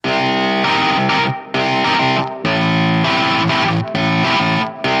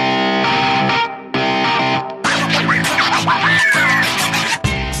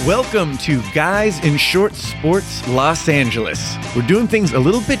Welcome to Guys in Short Sports Los Angeles. We're doing things a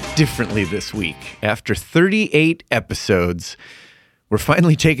little bit differently this week. After 38 episodes, we're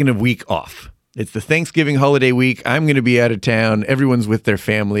finally taking a week off. It's the Thanksgiving holiday week. I'm going to be out of town. Everyone's with their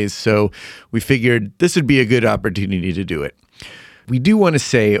families, so we figured this would be a good opportunity to do it. We do want to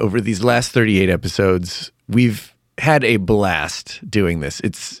say over these last 38 episodes, we've had a blast doing this.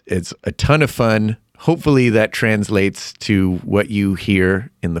 It's a ton of fun. Hopefully that translates to what you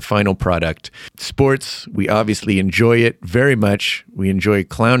hear in the final product. Sports, we obviously enjoy it very much. We enjoy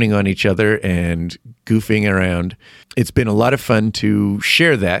clowning on each other and goofing around. It's been a lot of fun to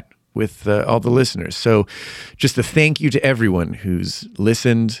share that with all the listeners. So just a thank you to everyone who's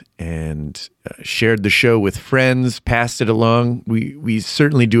listened and shared the show with friends, passed it along. We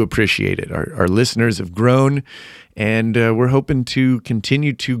certainly do appreciate it. Our listeners have grown, and we're hoping to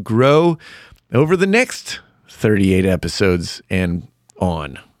continue to grow over the next 38 episodes and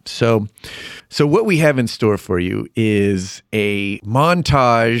on. So what we have in store for you is a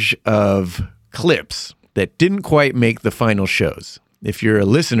montage of clips that didn't quite make the final shows. If you're a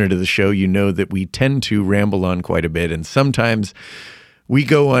listener to the show, you know that we tend to ramble on quite a bit, and sometimes we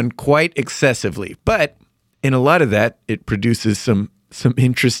go on quite excessively. But in a lot of that, it produces some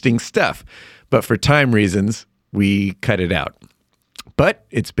interesting stuff. But for time reasons, we cut it out. But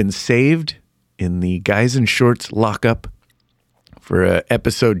it's been saved in the Guys in Shorts lockup for an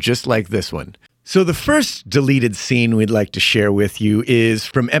episode just like this one. So the first deleted scene we'd like to share with you is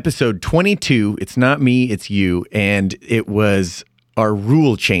from episode 22. It's not me, it's you. And it was our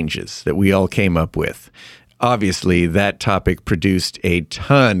rule changes that we all came up with. Obviously, that topic produced a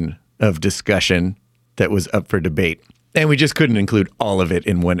ton of discussion that was up for debate. And we just couldn't include all of it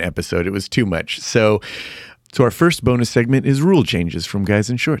in one episode. It was too much. So our first bonus segment is rule changes from Guys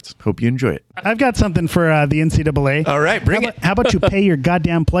in Shorts. Hope you enjoy it. I've got something for the NCAA. All right, bring it. How about you pay your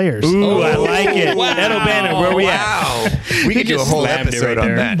goddamn players? Ooh, I like it. Wow. Edo Banner, where we at? We could do a whole episode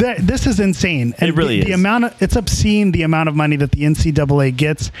on that. This is insane. And it really is. It's obscene, the amount of money that the NCAA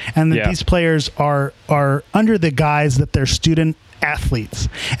gets, and that these players are under the guise that they're student athletes.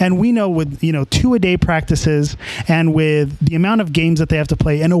 And we know with 2-a-day practices and with the amount of games that they have to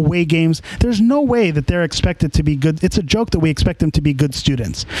play and away games, there's no way that they're expected to be good. It's a joke that we expect them to be good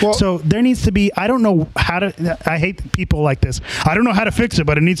students. Well, so there needs to be, I don't know how to, I hate people like this. I don't know how to fix it,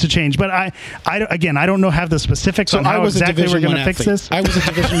 but it needs to change. But I don't have the specifics on how exactly we're going to fix this. I was a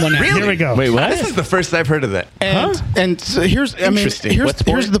Division I athlete. Really? Here we go. Wait, what? This is the first I've heard of that. And so here's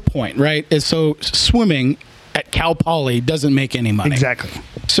the point, right? Is so swimming at Cal Poly doesn't make any money. Exactly.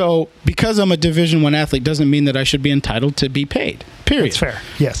 So because I'm a Division I athlete doesn't mean that I should be entitled to be paid. Period. That's fair.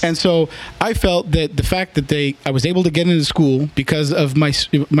 Yes. And so I felt that the fact that I was able to get into school because of my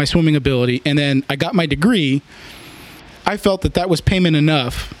swimming ability, and then I got my degree, I felt that was payment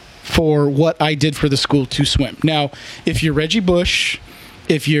enough for what I did for the school to swim. Now, if you're Reggie Bush,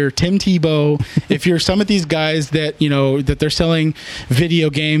 if you're Tim Tebow, if you're some of these guys that, that they're selling video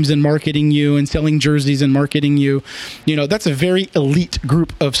games and marketing you and selling jerseys and marketing you, that's a very elite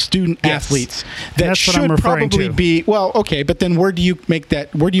group of student athletes that should probably be, well, okay, but then where do you make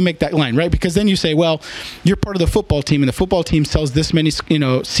that line, right? Because then you say, well, you're part of the football team and the football team sells this many,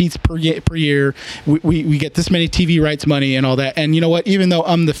 seats per year. We get this many TV rights money and all that. And you know what? Even though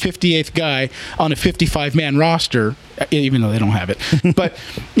I'm the 58th guy on a 55-man roster, even though they don't have it, but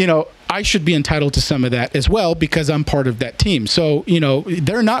I should be entitled to some of that as well because I'm part of that team. So,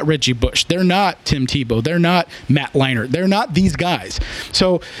 they're not Reggie Bush. They're not Tim Tebow. They're not Matt Leinart. They're not these guys.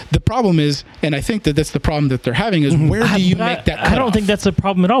 So the problem is, and I think that's the problem that they're having, is where do you make that cutoff? I don't think that's a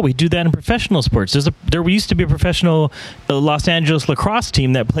problem at all. We do that in professional sports. There used to be a professional Los Angeles lacrosse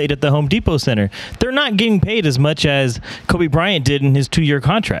team that played at the Home Depot Center. They're not getting paid as much as Kobe Bryant did in his 2-year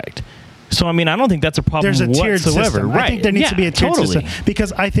contract. So, I don't think that's a problem whatsoever. There's a tiered system. Right. I think there needs to be a tiered system.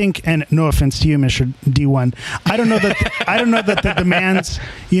 Because I think, and no offense to you, Mr. D1, I don't know that the demands,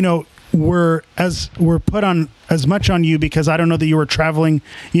 were put on as much on you because I don't know that you were traveling,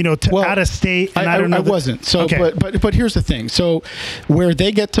 out of state. And I wasn't. So, okay. but here's the thing. So, where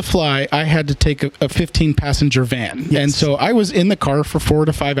they get to fly, I had to take a 15-passenger van, yes. And so I was in the car for 4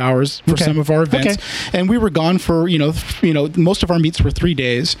 to 5 hours for some of our events, and we were gone for most of our meets were 3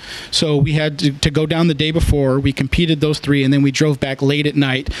 days. So we had to go down the day before. We competed those 3, and then we drove back late at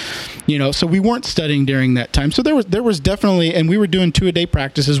night. So we weren't studying during that time. So there was definitely, and we were doing 2-a-day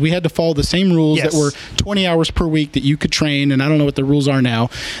practices. We had to follow the same rules that were 20 hours per week that you could train, and I don't know what the rules are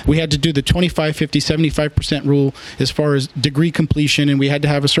now. We had to do the 25, 50, 75% rule as far as degree completion, and we had to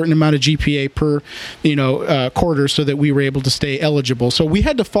have a certain amount of GPA per quarter so that we were able to stay eligible. So we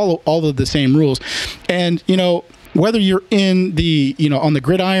had to follow all of the same rules. And whether you're in the, on the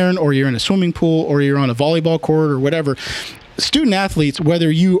gridiron, or you're in a swimming pool, or you're on a volleyball court or whatever, student athletes,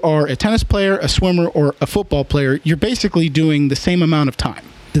 whether you are a tennis player, a swimmer, or a football player, you're basically doing the same amount of time.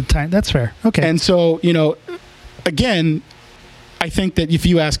 That's fair. Okay. And so, again, I think that if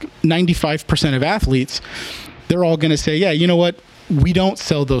you ask 95% of athletes, they're all going to say, yeah, you know what? We don't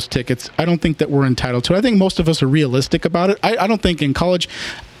sell those tickets. I don't think that we're entitled to it. I think most of us are realistic about it. I don't think in college,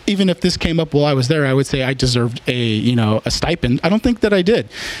 even if this came up while I was there, I would say I deserved a stipend. I don't think that I did.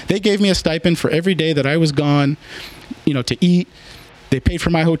 They gave me a stipend for every day that I was gone, to eat. They paid for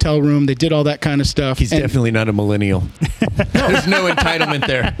my hotel room. They did all that kind of stuff. He's definitely not a millennial. There's no entitlement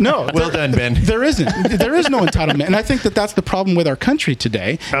there. No. Well done, Ben. There isn't. There is no entitlement. And I think that that's the problem with our country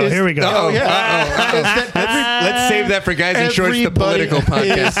today. Here we go. Oh, yeah. Let's save that for Guys in Shorts, the political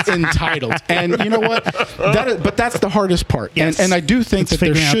podcast. Is entitled. And you know what? But that's the hardest part. Yes. And I do think that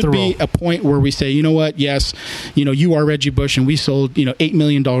there should be a point where we say, you know what? Yes, you are Reggie Bush, and we sold, $8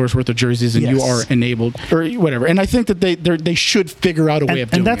 million worth of jerseys, and you are enabled, or whatever. And I think that they should figure out a way of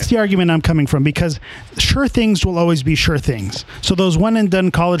doing it. And that's the argument I'm coming from, because sure things will always be sure things. So those one and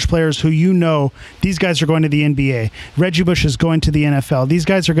done college players who these guys are going to the NBA, Reggie Bush is going to the NFL, these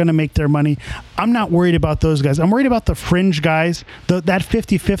guys are going to make their money. I'm not worried about those guys. I'm worried about the fringe guys, that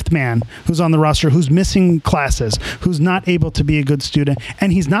 55th man who's on the roster, who's missing classes, who's not able to be a good student,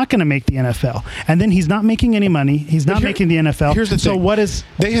 and he's not going to make the NFL. And then he's not making any money. He's not making the NFL. Here's the thing. So what is...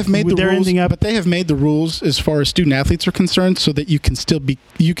 They have made the rules, but they have made the rules as far as student athletes are concerned so that you can still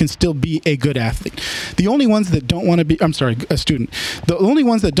be a good athlete. The only ones that don't want to be, a student. The only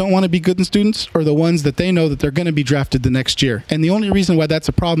ones that don't want to be good students are the ones that they know that they're going to be drafted the next year. And the only reason why that's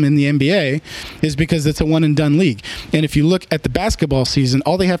a problem in the NBA is because it's a one and done league. And if you look at the basketball season,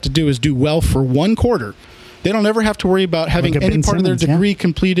 all they have to do is do well for one quarter. They don't ever have to worry about having any part of their degree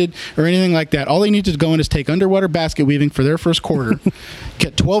completed or anything like that. All they need to go in is take underwater basket weaving for their first quarter,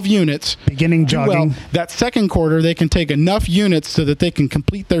 get 12 units, beginning jogging. Well, that second quarter, they can take enough units so that they can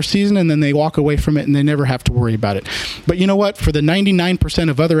complete their season, and then they walk away from it and they never have to worry about it. But you know what? For the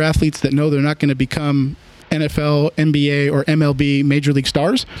 99% of other athletes that know they're not going to become NFL, NBA, or MLB Major League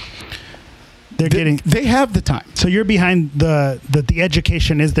stars, they have the time. So you're behind the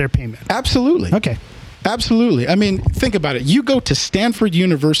education is their payment. Absolutely. Okay. Absolutely. I mean, think about it. You go to Stanford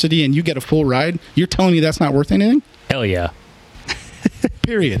University and you get a full ride. You're telling me that's not worth anything? Hell yeah.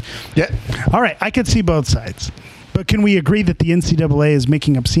 Period. Yeah. All right. I could see both sides. But can we agree that the NCAA is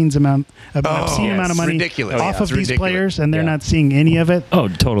making obscene amount of money off of these players, and they're not seeing any of it? Oh,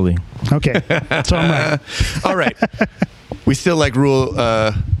 totally. Okay. So I'm right. All right. We still like rule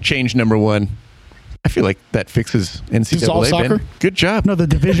change number 1. I feel like that fixes NCAA. Soccer? Ben. Good job. No, the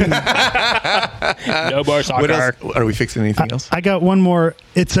division. No more soccer. What else? Are we fixing anything else? I got one more.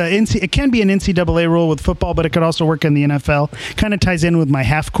 It can be an NCAA rule with football, but it could also work in the NFL. Kind of ties in with my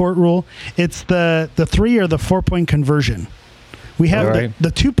half court rule. It's the 3 or the 4 point conversion. We have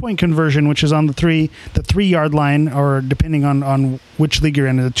the 2 point conversion, which is on the 3 yard line, or depending on which league you're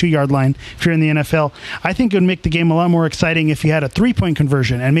in, the 2 yard line. If you're in the NFL, I think it would make the game a lot more exciting if you had a 3 point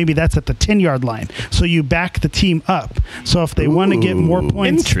conversion, and maybe that's at the 10 yard line. So you back the team up. So if they want to get more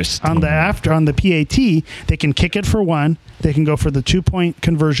points on the PAT, they can kick it for 1. They can go for the 2 point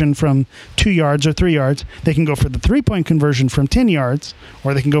conversion from 2 yards or 3 yards. They can go for the 3 point conversion from 10 yards,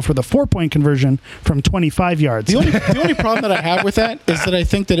 or they can go for the 4 point conversion from 25 yards. The only problem that I have with that is that I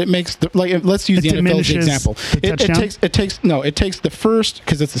think that it makes let's use the NFL as an example. It takes the first,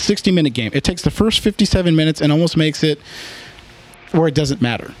 because it's a 60-minute game. It takes the first 57 minutes and almost makes it where it doesn't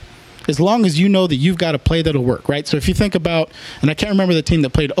matter. As long as you know that you've got a play that'll work, right? So if you think about, and I can't remember the team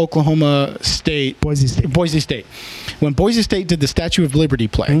that played Oklahoma State. Boise State. When Boise State did the Statue of Liberty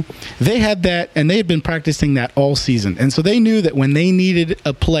play, they had that, and they had been practicing that all season. And so they knew that when they needed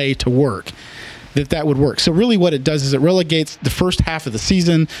a play to work, that would work. So really what it does is it relegates the first half of the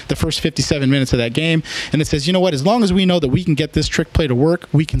season, the first 57 minutes of that game, and it says, you know what, as long as we know that we can get this trick play to work,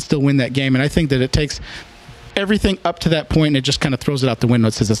 we can still win that game. And I think that it takes everything up to that point, and it just kind of throws it out the window.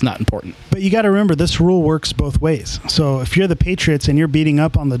 It says it's not important. But you got to remember, this rule works both ways. So if you're the Patriots and you're beating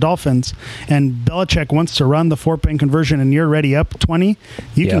up on the Dolphins, and Belichick wants to run the 4 point conversion, and you're already up 20,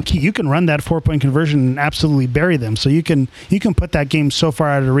 you can run that 4 point conversion and absolutely bury them. So you can put that game so far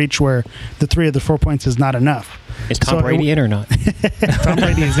out of reach where the 3 of the 4 points is not enough. Is Tom Brady in or not? Tom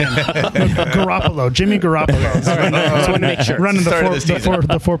Brady is in. Jimmy Garoppolo is running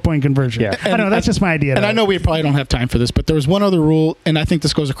the 4 point conversion. Yeah. I don't know. That's just my idea. And I know we probably don't have time for this, but there was one other rule, and I think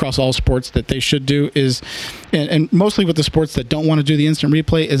this goes across all sports, that they should do is, and mostly with the sports that don't want to do the instant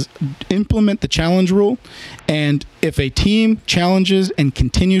replay, is implement the challenge rule. And if a team challenges and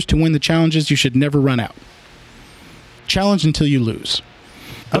continues to win the challenges, you should never run out. challenge until you lose.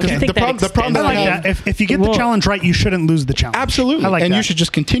 Okay. The problem I like that. If you get the challenge right, you shouldn't lose the challenge. Absolutely. I like and that. you should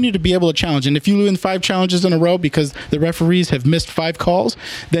just continue to be able to challenge. And if you win 5 challenges in a row because the referees have missed 5 calls,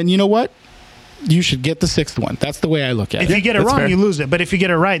 then you know what? You should get the 6th one. That's the way I look at it. If you get it wrong, fair. you lose it. But if you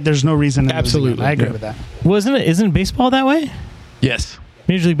get it right, there's no reason to Absolutely. lose it. I agree with that. Isn't baseball that way? Yes.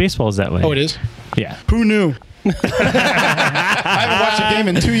 Major League Baseball is that way. Oh, it is? Yeah. Who knew? I haven't watched a game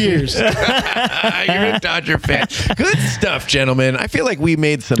in 2 years. You're a Dodger fan. Good stuff, gentlemen. I feel like we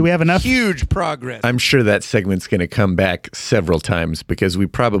made some Do we have enough? huge progress. I'm sure that segment's going to come back several times because we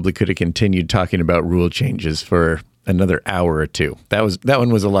probably could have continued talking about rule changes for another hour or two. That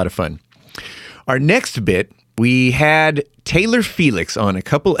one was a lot of fun. Our next bit, we had Taylor Felix on a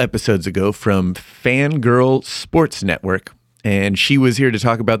couple episodes ago from Fangirl Sports Network. And she was here to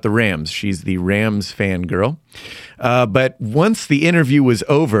talk about the Rams. She's the Rams fangirl. But once the interview was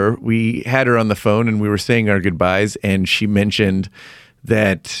over, we had her on the phone and we were saying our goodbyes. And she mentioned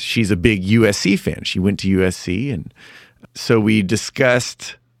that she's a big USC fan. She went to USC. And so we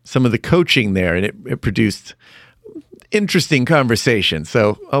discussed some of the coaching there. And it produced interesting conversation.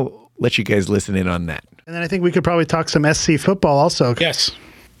 So I'll let you guys listen in on that. And then I think we could probably talk some SC football also. Yes.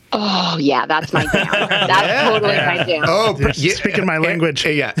 Oh, yeah, that's my jam. That's totally my jam. Oh, Speaking my language.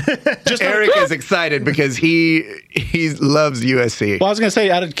 Yeah. Just Eric is excited because he loves USC. Well, I was going to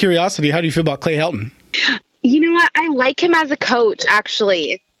say, out of curiosity, how do you feel about Clay Helton? You know what? I like him as a coach,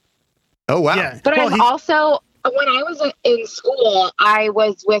 actually. Oh, wow. Yeah. But Well, I'm also, when I was in school, I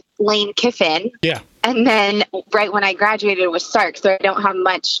was with Lane Kiffin. Yeah. And then right when I graduated was Sark, so I don't have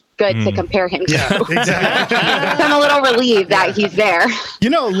much good to compare him to. Yeah, exactly. So I'm a little relieved that he's there. You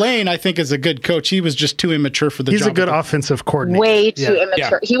know, Lane, I think, is a good coach. He was just too immature for the He's job. a good offensive coordinator. Way too Yeah.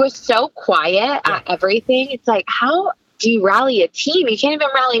 immature. He was so quiet at everything. It's like, how do you rally a team? You can't even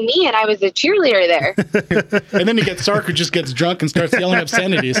rally me, and I was a cheerleader there. And then you get Sark, who just gets drunk and starts yelling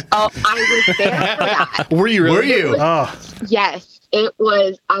obscenities. Oh, I was there for that. Were you really? Were you? Oh, Yes. It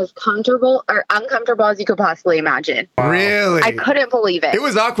was as comfortable or uncomfortable as you could possibly imagine. Really? I couldn't believe it. It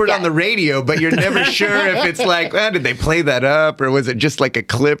was awkward on the radio, but you're never sure if it's like, did they play that up, or was it just like a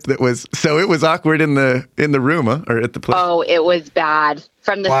clip that was? So it was awkward in the room, huh? Or at the place. Oh, it was bad.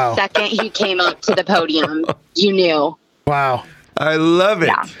 From the Wow. second he came up to the podium, you knew. wow. I love it.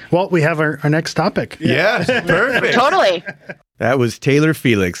 Yeah. Well, we have our next topic. Yeah, perfect. Totally. That was Taylor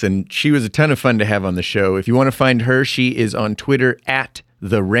Felix, and she was a ton of fun to have on the show. If you want to find her, she is on Twitter at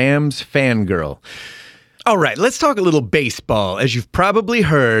the Rams Fangirl. All right, let's talk a little baseball. As you've probably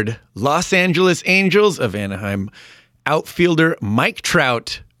heard, Los Angeles Angels of Anaheim outfielder Mike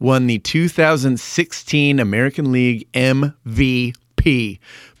Trout won the 2016 American League MVP.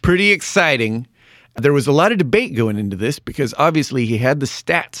 Pretty exciting. There was a lot of debate going into this because obviously he had the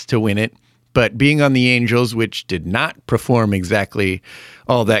stats to win it, but being on the Angels, which did not perform exactly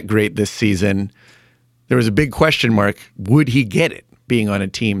all that great this season, there was a big question mark. Would he get it being on a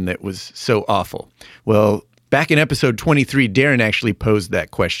team that was so awful? Well, back in episode 23, Darren actually posed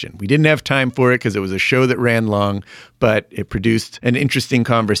that question. We didn't have time for it because it was a show that ran long, but it produced an interesting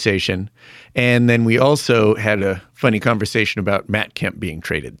conversation. And then we also had a funny conversation about Matt Kemp being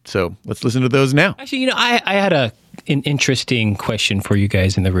traded. So let's listen to those now. Actually, I had an interesting question for you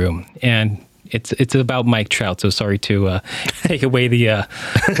guys in the room, and it's about Mike Trout. So sorry to take away the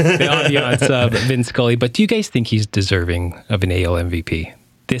ambiance of Vin Scully, but do you guys think he's deserving of an AL MVP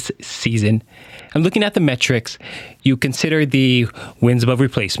this season? I'm looking at the metrics. You consider the wins above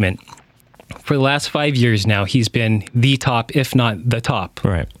replacement. For the last 5 years now, he's been the top, if not the top,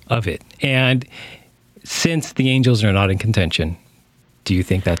 of it. And since the Angels are not in contention, do you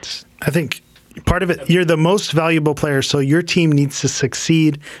think that's... I think part of it, you're the most valuable player, so your team needs to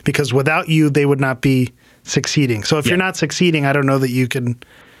succeed because without you, they would not be succeeding. So if you're not succeeding, I don't know that you can,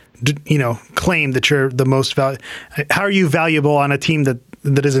 claim that you're the most valuable. How are you valuable on a team that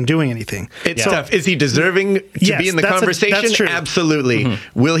isn't doing anything? It's tough. Is he deserving to be in the conversation? That's true. Absolutely.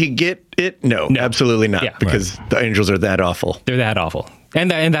 Mm-hmm. Will he get it? No, absolutely not. Because the Angels are that awful. They're that awful. And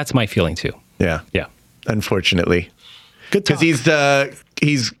that's my feeling too. Yeah. Yeah. Unfortunately. Good talk. Because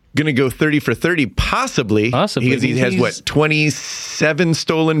he's going to go 30 for 30, possibly. Because he has, 27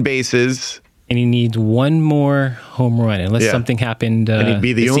 stolen bases. And he needs one more home run, unless something happened. And he'd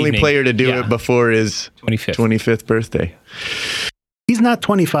be the only player to do it before his 25th birthday. He's not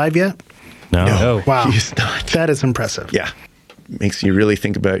 25 yet? No. Wow. He's not. That is impressive. Yeah. Makes you really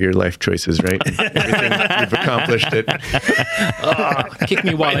think about your life choices, right? Everything you've accomplished it. Kick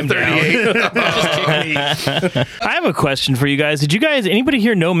me while I'm 38. Just kick me. I have a question for you guys. Did you guys, anybody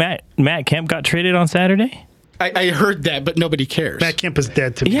here know Matt Kemp got traded on Saturday? I heard that, but nobody cares. Matt Kemp is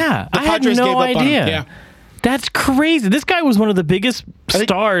dead to me. Yeah, The I had Padres no gave up on him. idea. Yeah. That's crazy. This guy was one of the biggest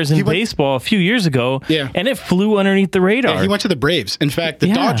stars in baseball a few years ago, and it flew underneath the radar. Yeah, he went to the Braves. In fact,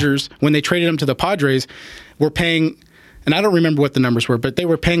 the Dodgers, when they traded him to the Padres, were paying, and I don't remember what the numbers were, but they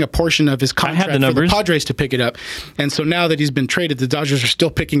were paying a portion of his contract for the Padres to pick it up. And so now that he's been traded, the Dodgers are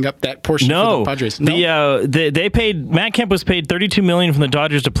still picking up that portion for the Padres. No, they paid, Matt Kemp was paid $32 million from the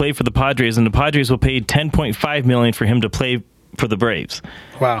Dodgers to play for the Padres, and the Padres will pay $10.5 million for him to play for the Braves.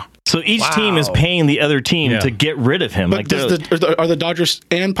 Wow. So each team is paying the other team to get rid of him. But are the Dodgers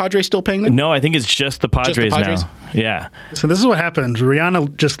and Padres still paying them? No, I think it's just the Padres, now. Yeah. So this is what happens.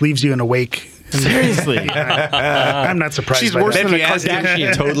 Rihanna just leaves you in a wake. Seriously. I'm not surprised. She's worse than a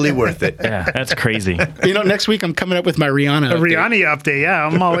Kardashian. Totally worth it. Yeah, that's crazy. Next week I'm coming up with my Rihanna update. Rihanna update. Yeah,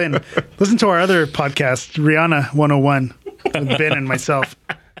 I'm all in. Listen to our other podcast, Rihanna 101, with Ben and myself.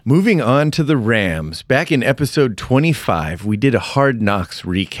 Moving on to the Rams. Back in episode 25, we did a Hard Knocks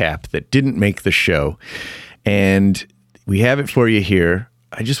recap that didn't make the show. And we have it for you here.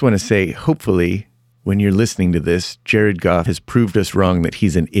 I just want to say, hopefully, when you're listening to this, Jared Goff has proved us wrong that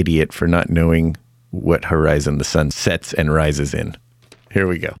he's an idiot for not knowing what horizon the sun sets and rises in. Here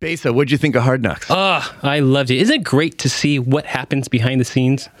we go. Besa, what'd you think of Hard Knocks? I loved it. Isn't it great to see what happens behind the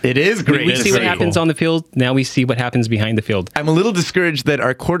scenes? It is great. We see what happens on the field. Now we see what happens behind the field. I'm a little discouraged that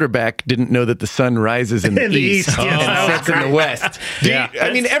our quarterback didn't know that the sun rises in the east and sets in the west. I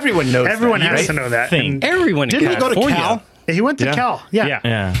mean, everyone knows Everyone that, has to know that. Everyone in Didn't he go to California. Cal? He went to Cal.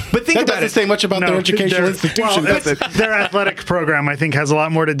 Yeah. But think That about doesn't it. say much about their educational institution. Their athletic program, I think, has a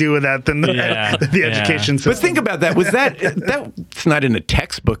lot more to do with that than the education system. But think about that. Was that's not in a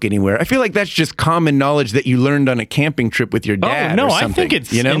textbook anywhere. I feel like that's just common knowledge that you learned on a camping trip with your dad. No, or I something, think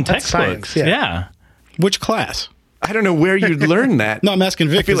it's you know? in textbooks. science, yeah. Which class? I don't know where you'd learn that. No, I'm asking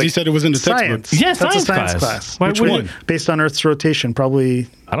Vic because he said it was in the science. textbook. Yeah, That's a science science class. class. Why Which wouldn't one? Based on Earth's rotation, probably.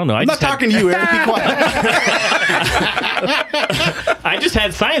 I don't know. I'm not talking to you, Eric. Be quiet. I just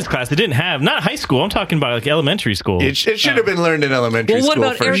had science class. It didn't have, not high school. I'm talking about like elementary school. It should have been learned in elementary Well, what school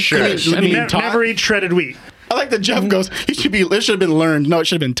about for Eric sure. Kush? I mean, Never eat shredded wheat. I like that Jeff goes, it should have been learned. No, it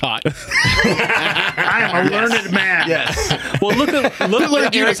should have been taught. I am a learned man. Yes. Well, look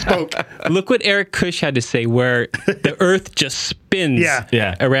what Eric Kush had to say, where the Earth just spins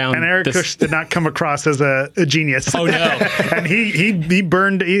around. And Eric Kush did not come across as a genius. Oh, no. And he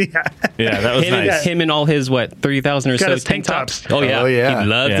burned. Yeah, that was nice. Him and all his, 30,000 or Got so his tank tops. Oh, yeah. Oh, yeah. He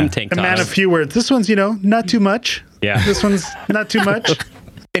loved them tank A tops. man of few words. This one's, not too much. Yeah. This one's not too much.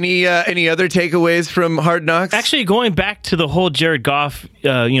 Any other takeaways from Hard Knocks? Actually, going back to the whole Jared Goff,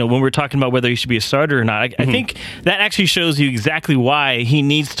 when we're talking about whether he should be a starter or not, I think that actually shows you exactly why he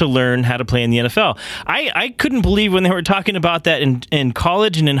needs to learn how to play in the NFL. I couldn't believe when they were talking about that in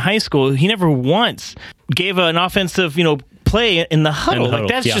college and in high school, he never once gave an offensive, play in the huddle. Like,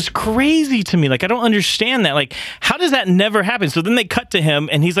 that's just crazy to me. Like, I don't understand that. Like, how does that never happen? So then they cut to him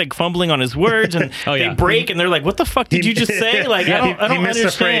and he's like fumbling on his words and they break and they're like, what the fuck did you just say? Like, I don't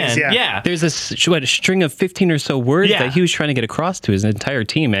understand. Yeah. There's a string of 15 or so words that he was trying to get across to his entire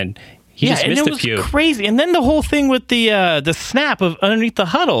team, and he just missed a few. It was crazy. And then the whole thing with the snap of underneath the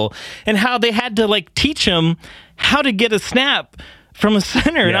huddle and how they had to like teach him how to get a snap from a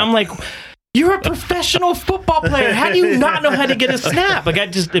center. And I'm like, you're a professional football player. How do you not know how to get a snap? Like,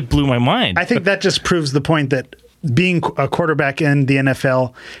 it blew my mind. I think that just proves the point that being a quarterback in the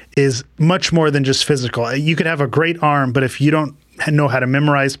NFL is much more than just physical. You could have a great arm, but if you don't know how to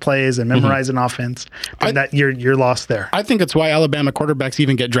memorize plays and memorize an offense, then that you're lost there. I think it's why Alabama quarterbacks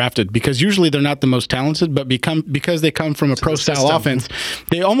even get drafted, because usually they're not the most talented, but because they come from a pro-style offense,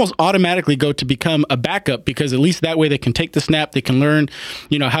 they almost automatically go to become a backup, because at least that way they can take the snap, they can learn,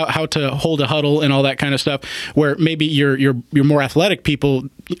 how to hold a huddle and all that kind of stuff, where maybe you're more athletic people,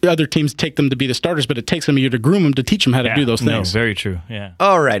 other teams take them to be the starters, but it takes them a year to groom them to teach them how to do those things. No, very true. Yeah.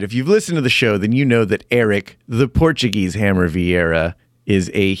 All right. If you've listened to the show, then you know that Eric, the Portuguese Hammer Vieira,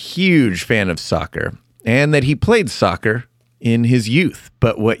 is a huge fan of soccer and that he played soccer in his youth.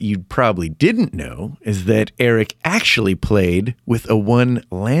 But what you probably didn't know is that Eric actually played with a one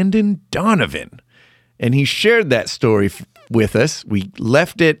Landon Donovan. And he shared that story with us. We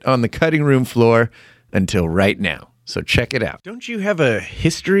left it on the cutting room floor until right now. So check it out. Don't you have a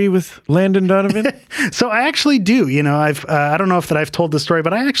history with Landon Donovan? So I actually do. I don't know if I've told the story,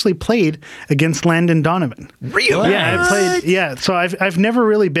 but I actually played against Landon Donovan. Really? Yeah, I played. Yeah, so I've never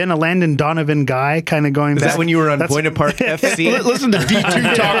really been a Landon Donovan guy. Kind of going back. Is that when you were on Buena Park FC? Listen to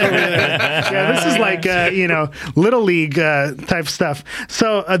D2 talk over there. Yeah, this is like little league type stuff.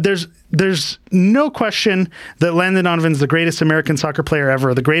 So there's no question that Landon Donovan's the greatest American soccer player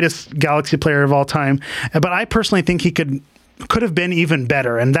ever, the greatest Galaxy player of all time. But I personally think he could could have been even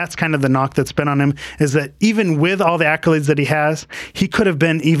better. And that's kind of the knock that's been on him, is that even with all the accolades that he has, he could have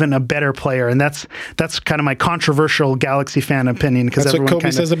been even a better player. And that's kind of my controversial Galaxy fan opinion, because that's everyone what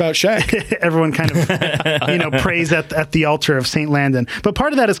Kobe says about Shaq. Everyone kind of prays at the altar of St. Landon. But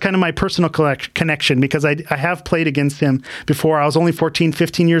part of that is kind of my personal connection, because I have played against him before. I was only 14,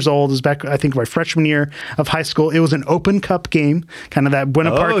 15 years old. It was back, I think, my freshman year of high school. It was an Open Cup game, kind of that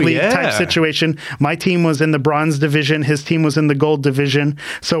Buena Park League type situation. My team was in the bronze division. His team was in the gold division.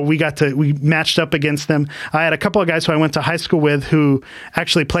 So we matched up against them. I had a couple of guys who I went to high school with who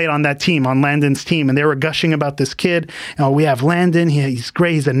actually played on that team, on Landon's team, and they were gushing about this kid. We have Landon. He's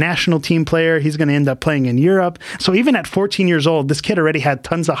great. He's a national team player. He's going to end up playing in Europe. So even at 14 years old, this kid already had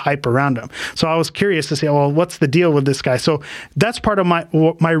tons of hype around him. So I was curious to say, well, what's the deal with this guy? So that's part of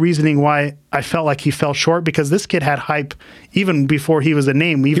my reasoning why I felt like he fell short, because this kid had hype even before he was a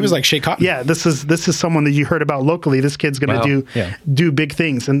name. He was like Shea Cotton. Yeah, this is someone that you heard about locally. This kid's going to do big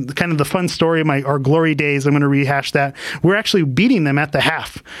things. And kind of the fun story of our glory days, I'm going to rehash that. We're actually beating them at the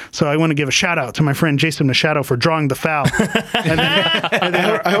half. So I want to give a shout out to my friend Jason Machado for drawing the foul. and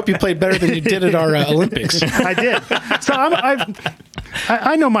then I hope you played better than you did at our Olympics. I did. So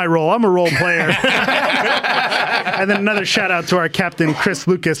I know my role. I'm a role player. And then another shout out to our captain, Chris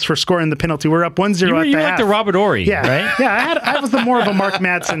Lucas, for scoring the penalty. We're up 1-0 at the half. You were like the Robert Ory, right? Yeah, I was more of a Mark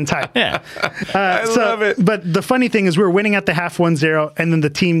Madsen type. Yeah. I love it. But the funny thing is, we were winning at the half 1-0, and then the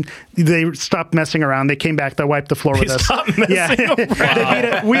team, they stopped messing around. They came back. They wiped the floor with us. Stopped messing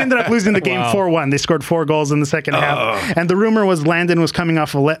around. We ended up losing the game 4-1. They scored 4 goals in the second half. And the rumor was Landon was coming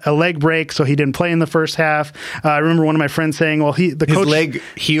off a leg break, so he didn't play in the first half. I remember one of my friends saying, well, his coach... leg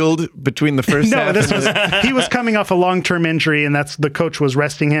healed between the first half? No, he was coming off a long-term injury, and the coach was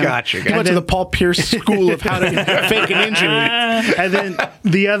resting him. Gotcha. He went to the Paul Pierce School of how to fake an injury. And then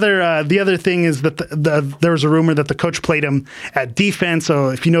the other thing is that there was a rumor that the coach played him at defense. So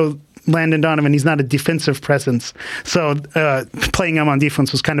if you know Landon Donovan, he's not a defensive presence. So playing him on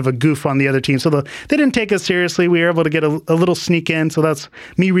defense was kind of a goof on the other team. So they didn't take us seriously. We were able to get a little sneak in. So that's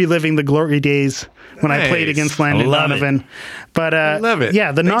me reliving the glory days when I played against Landon Donovan. But I love it.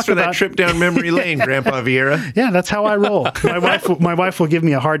 Yeah, Thanks for that trip down memory lane, Grandpa Vieira. Yeah, that's how I roll. My wife will give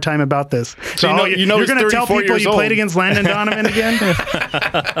me a hard time about this. So you're going to tell people you played against Landon Donovan again?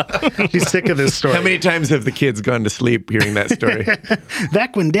 She's sick of this story. How many times have the kids gone to sleep hearing that story?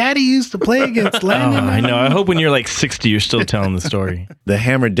 Back when Daddy used to play against Landon. I know. I hope when you're like 60, you're still telling the story. The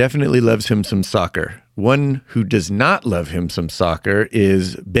Hammer definitely loves him some soccer. One who does not love him some soccer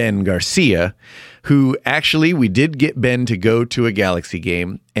is Ben Garcia, who actually, we did get Ben to go to a Galaxy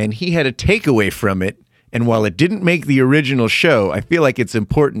game, and he had a takeaway from it. And while it didn't make the original show, I feel like it's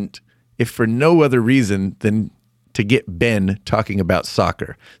important, if for no other reason than to get Ben talking about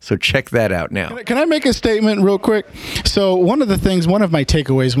soccer. So check that out now. Can I make a statement real quick? So one of my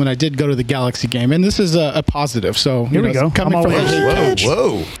takeaways when I did go to the Galaxy game, and this is a positive. So here we go. Coming from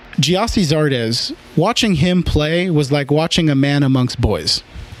Whoa. Giassi Zardes, watching him play was like watching a man amongst boys.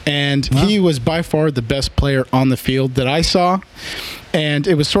 And he was by far the best player on the field that I saw. And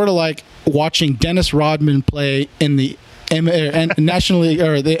it was sort of like watching Dennis Rodman play in the National League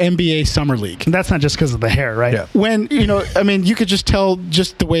or the NBA Summer League. And that's not just because of the hair, right? Yeah. When you could just tell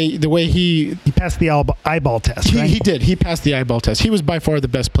just the way he passed the eyeball test. Right? He did. He passed the eyeball test. He was by far the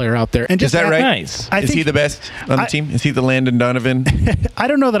best player out there. And is that right? Nice. Is he the best on the team? Is he the Landon Donovan? I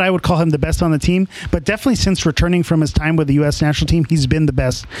don't know that I would call him the best on the team, but definitely since returning from his time with the U.S. national team, he's been the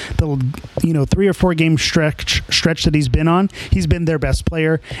best. The 3 or 4 game stretch that he's been on, he's been their best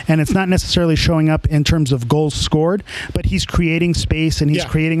player, and it's not necessarily showing up in terms of goals scored, but he's creating space and he's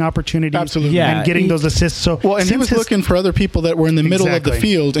creating opportunities. Absolutely. And getting those assists. So he was looking for other people that were in the middle of the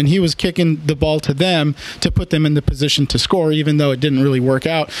field, and he was kicking the ball to them to put them in the position to score, even though it didn't really work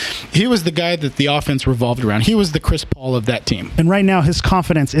out. He was the guy that the offense revolved around. He was the Chris Paul of that team. And right now his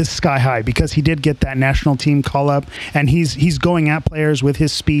confidence is sky high because he did get that national team call up, and he's going at players with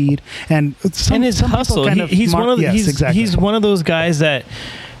his speed and his hustle. He's one of those guys that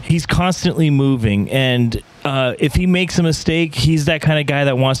he's constantly moving, and if he makes a mistake, he's that kind of guy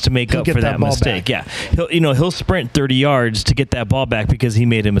that wants to make up for that mistake. Back. Yeah, he'll sprint 30 yards to get that ball back because he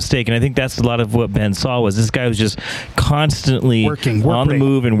made a mistake, and I think that's a lot of what Ben saw was this guy was just constantly on the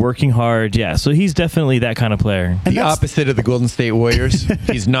move and working hard. Yeah, so he's definitely that kind of player. And the opposite of the Golden State Warriors.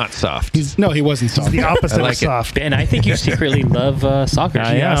 He's not soft. He wasn't soft. He's the opposite of soft. Ben, I think you secretly love soccer.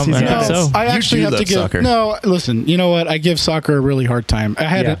 I actually have to give soccer. No, listen. You know what? I give soccer a really hard time. I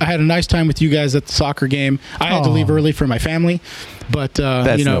had a nice time with you guys at the soccer game. I had to leave early for my family, but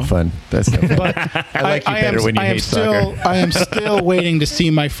That's no fun. That's no fun. But I like you better when you hate soccer. I am still waiting to see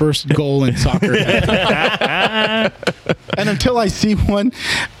my first goal in soccer. And until I see one,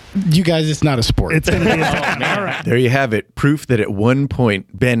 you guys, it's not a sport. It's going to be all right. There you have it. Proof that at one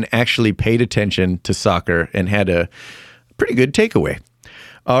point Ben actually paid attention to soccer and had a pretty good takeaway.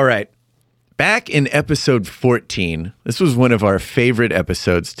 All right. Back in episode 14, this was one of our favorite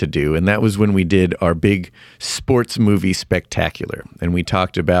episodes to do, and that was when we did our big sports movie spectacular. And we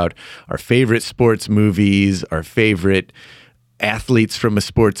talked about our favorite sports movies, our favorite athletes from a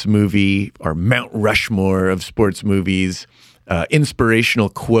sports movie, our Mount Rushmore of sports movies, inspirational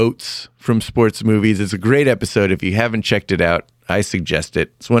quotes from sports movies. It's a great episode. If you haven't checked it out, I suggest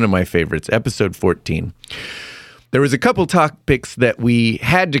it. It's one of my favorites, episode 14. There was a couple topics that we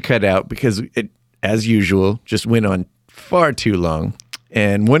had to cut out because it, as usual, just went on far too long.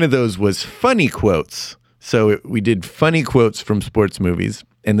 And one of those was funny quotes. So we did funny quotes from sports movies.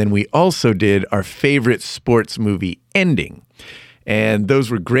 And then we also did our favorite sports movie ending. And those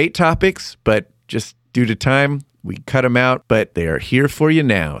were great topics, but just due to time, we cut them out, but they are here for you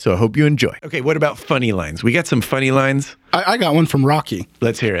now. So I hope you enjoy. Okay, what about funny lines? We got some funny lines. I got one from Rocky.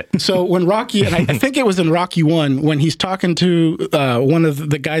 Let's hear it. So when Rocky, and I think it was in Rocky 1, when he's talking to one of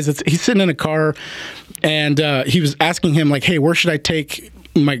the guys he's sitting in a car, and he was asking him, like, hey, where should I take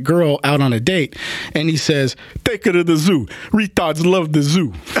my girl out on a date? And he says, take her to the zoo. Retards love the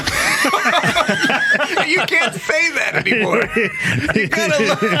zoo. You can't say that anymore. You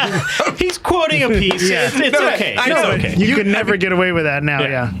gotta He's quoting a piece. It's okay. I know. It's okay. You could never get away with that now.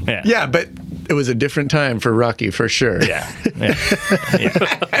 Yeah. Yeah, but it was a different time for Rocky, for sure. Yeah.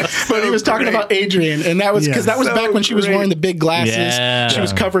 But he was talking about Adrian, and that was because that was So back when she was great. wearing the big glasses. Yeah. She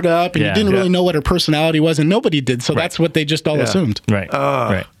was covered up, and Yeah. you didn't really know what her personality was, and nobody did. So that's what they just all assumed. Right.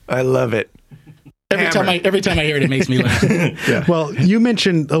 Oh, right. I love it. Every time I hear it, it makes me laugh. Well, you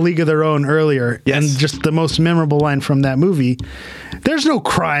mentioned A League of Their Own earlier, Yes. and just the most memorable line from that movie. There's no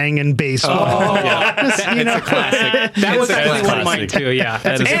crying in baseball. That was actually one of mine too. Yeah,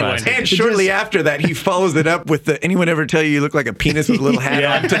 that is fun. And shortly after that, he follows it up with the, anyone ever tell you look like a penis with a little hat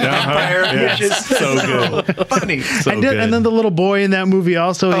on to the umpire? Which is so good. Funny. And then the little boy in that movie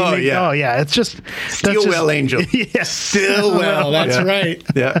also. It's just Stillwell Angel. Yes, Stillwell, that's right.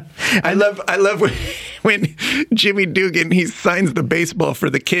 Yeah. I love when Jimmy Dugan, he signs the baseball for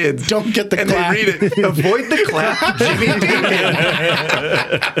the kids. Don't get the and clap. they read it. Avoid the clap, Jimmy Dugan.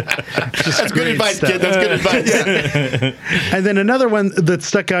 That's good advice, kid. That's good advice. And then another one that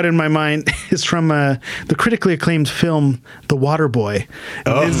stuck out in my mind is from the critically acclaimed film The Waterboy.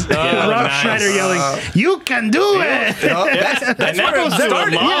 Rob Schneider yelling, "You can do it!" That goes through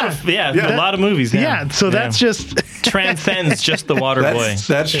a lot of movies. Yeah, so that's just transcends just the water boy.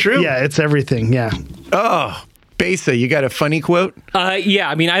 That's true. yeah, it's everything. Yeah. Oh, Besa, you got a funny quote? Yeah,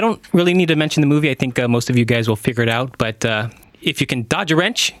 I mean, I don't really need to mention the movie. I think most of you guys will figure it out. But if you can dodge a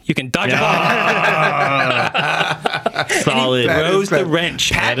wrench, you can dodge a ball. Solid. Rose the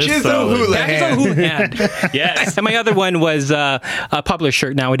wrench. Patches O'Houlihan. Yes. And my other one was a popular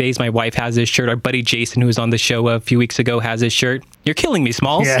shirt nowadays. My wife has this shirt. Our buddy Jason, who was on the show a few weeks ago, has this shirt. You're killing me,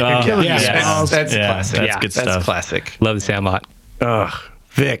 Smalls. Yeah, you're killing me, Smalls. That's classic. That's good stuff. That's classic. Love the Sandlot. Ugh.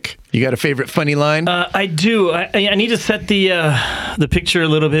 Vic, you got a favorite funny line? I do. I need to set the picture a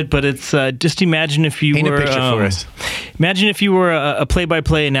little bit, but it's just imagine if you Paint were a picture for us. Imagine if you were a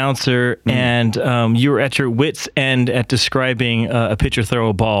play-by-play announcer and you were at your wits' end at describing a pitcher throw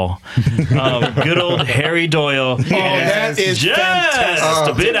a ball. Good old Harry Doyle. that is just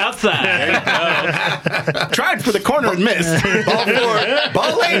fantastic. a bit outside. Tried for the corner and missed. Ball 4,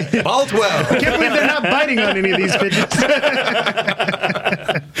 ball 8, ball 12. Can't believe they're not biting on any of these pitches.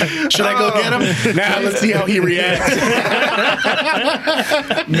 Should I go get him? Now let's see how he reacts.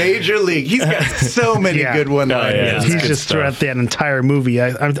 Major League. He's got so many Yeah. good one-liners. yeah. He's good just stuff. throughout that entire movie.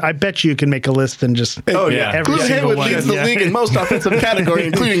 I bet you can make a list and just Oh, yeah. every Bruce single Haywood one. leads the Yeah. league in most offensive category,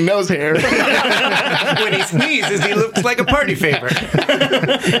 including nose hair. When he sneezes, he looks like a party favor.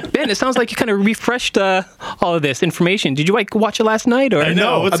 Ben, it sounds like you kind of refreshed all of this information. Did you watch it last night? Or I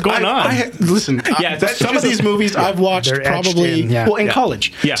know. What's going on? Listen, Yeah, that's some of just- these movies I've watched They're etched probably in, yeah. in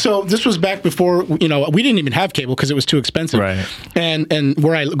college. Yeah. So this was back before we didn't even have cable because it was too expensive. Right. And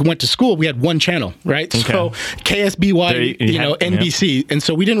where I went to school, we had one channel, right? So KSBY, There you have- NBC, and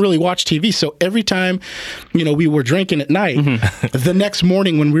so we didn't really watch TV. So every time, we were drinking at night, the next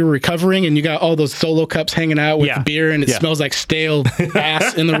morning when we were recovering, and you got all those Solo cups hanging out with Yeah. beer, and it Yeah. smells like stale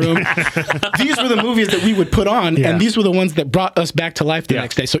ass in the room. These were the movies that we would put on, Yeah. and these were the ones that brought us back to life the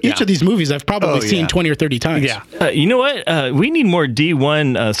next day. So each of these movies I've probably seen 20 or 30 times. Yeah. You know what? We need more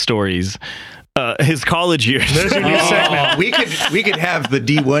D1 stories. His college years. There's your new segment. We could have the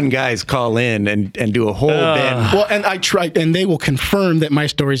D1 guys call in and do a whole Ben. Well, and I tried, and they will confirm that my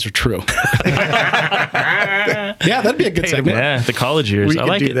stories are true. Yeah, that'd be a good segment. Yeah, the college years. We I could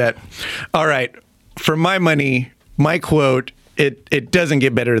like do it. that. All right. For my money, my quote, it doesn't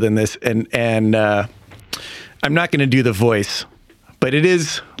get better than this. And I'm not going to do the voice, but it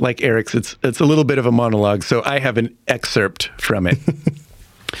is like Eric's. It's a little bit of a monologue. So I have an excerpt from it.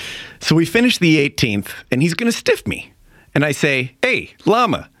 So we finish the 18th, and he's going to stiff me. And I say, hey,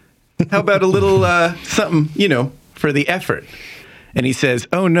 llama, how about a little something, for the effort? And he says,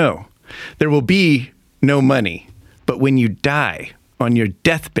 oh, no, there will be no money. But when you die on your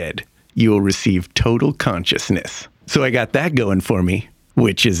deathbed, you will receive total consciousness. So I got that going for me,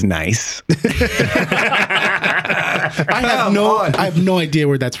 which is nice. I have no idea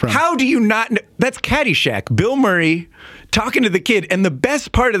where that's from. How do you not know? That's Caddyshack. Bill Murray talking to the kid. And the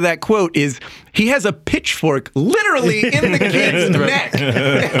best part of that quote is he has a pitchfork literally in the kid's neck.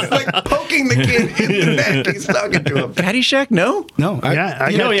 It's like poking the kid in the neck. He's talking to him. Caddyshack? No? No. I got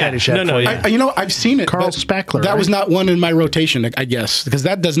Caddyshack. No, yeah. I've seen it. Carl but Spackler, That was right? not one in my rotation, I guess, because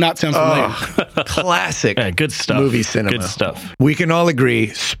that does not sound familiar. Classic. Yeah, good stuff. Movie cinema. Good stuff. We can all agree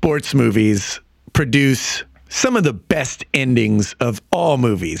sports movies produce some of the best endings of all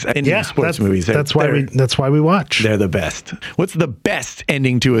movies. Sports movies. That's why we watch. They're the best. What's the best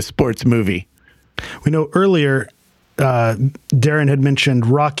ending to a sports movie? We know earlier Darren had mentioned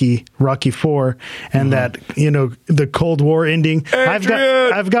Rocky IV, and that the Cold War ending. I've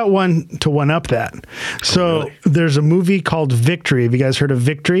got one to one up that. So there's a movie called Victory. Have you guys heard of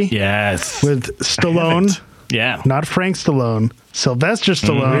Victory? Yes. With Stallone. Yeah. Not Frank Stallone, Sylvester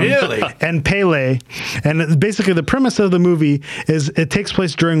Stallone, Really? and Pele. And basically the premise of the movie is it takes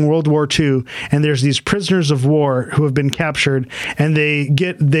place during World War II, and there's these prisoners of war who have been captured, and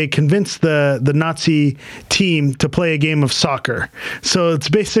they convince the Nazi team to play a game of soccer. So it's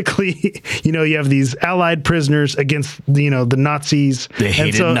basically, you have these Allied prisoners against, the Nazis. They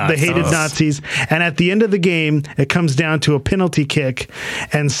hated Nazis. And at the end of the game, it comes down to a penalty kick,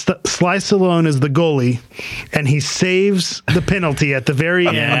 and Sly Stallone is the goalie, and he saves the penalty at the very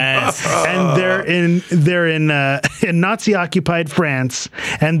end. Yes. And they're in Nazi occupied France,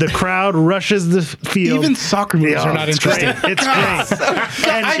 and the crowd rushes the field. Even soccer movies are not it's interesting. great.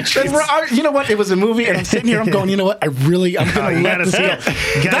 It's great. You know what? It was a movie, and I'm sitting here. I'm going. You know what? I'm going to let this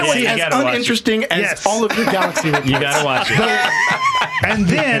go. That was as uninteresting as all of your Galaxy. You gotta watch it. And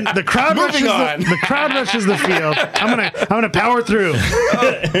then the crowd rushes the field. I'm gonna power through.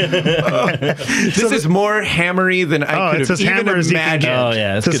 This is more hammery than I could it's have as even hammer as you can imagined. get. Oh,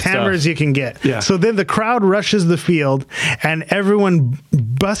 yeah, it's that's as good hammer stuff. as you can get. Yeah. So then the crowd rushes the field, and everyone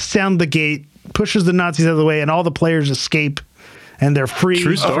busts down the gate, pushes the Nazis out of the way, and all the players escape, and they're free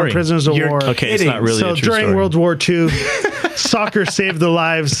True from story. prisoners of You're war. Okay, it's not really So a true during story. World War II, soccer saved the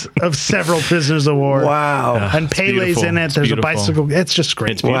lives of several prisoners of war. Wow. And Pele's beautiful. in it. It's There's beautiful. a bicycle. It's just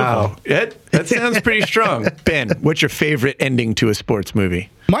great. It's beautiful. Wow. That sounds pretty strong. Ben, what's your favorite ending to a sports movie?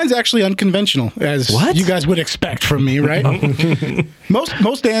 Mine's actually unconventional, as What? you guys would expect from me, right?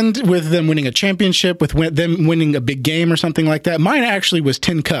 Most end with them winning a championship, with them winning a big game or something like that. Mine actually was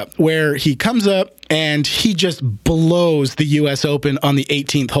Tin Cup, where he comes up and he just blows the U.S. Open on the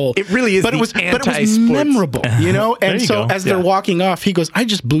 18th hole. It really is but the it was anti-sports. memorable, And you so go. as they're walking off, he goes, "I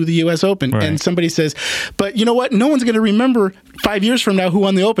just blew the U.S. Open," Right. and somebody says, "But you know what? No one's going to remember 5 years from now who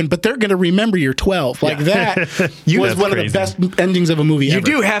won the Open, but they're going to remember your 12." Like that was That's one crazy. of the best endings of a movie You ever.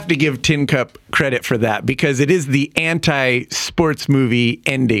 do have to give Tin Cup credit for that because it is the anti-sports movie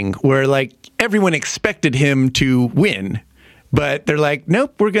ending where like everyone expected him to win, but they're like,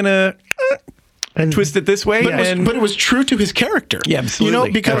 nope, we're gonna twist it this way. But it was true to his character. Yeah,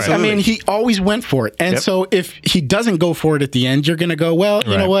 absolutely. Because Absolutely. he always went for it. And Yep. so if he doesn't go for it at the end, you're going to go, well,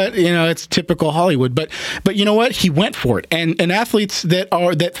 you know what? It's typical Hollywood. But you know what? He went for it. And athletes that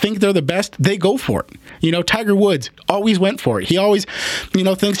think they're the best, they go for it. Tiger Woods always went for it. He always,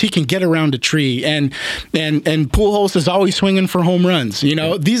 thinks he can get around a tree. And Pujols is always swinging for home runs.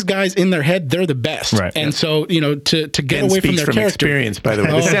 These guys in their head, they're the best. Right. And so, to get Ben away from speaks their from character. experience, by the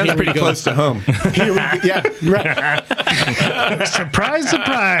way. This Oh, sounds here we pretty go. close to home. Here we go. Yeah, right. Surprise,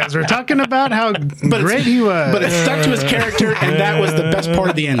 surprise. We're talking about how great he was. But it stuck to his character, and that was the best part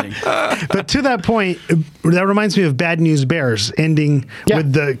of the ending. But to that point, that reminds me of Bad News Bears ending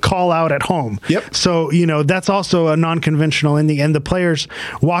with the call out at home. Yep. So, that's also a non-conventional ending, and the players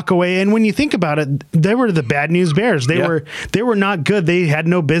walk away. And when you think about it, they were the Bad News Bears. They were not good. They had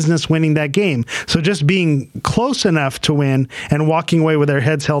no business winning that game. So just being close enough to win and walking away with their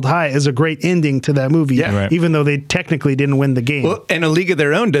heads held high is a great ending. ending to that movie, Yeah. Right. even though they technically didn't win the game. Well, and A League of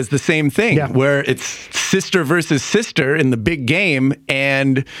Their Own does the same thing, Yeah. where it's sister versus sister in the big game,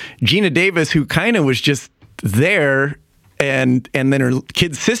 and Gina Davis, who kind of was just there, and then her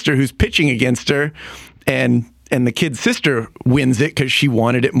kid sister, who's pitching against her, and the kid sister wins it because she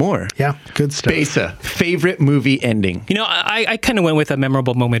wanted it more. Yeah, good stuff. Besa, favorite movie ending. You know, I kind of went with a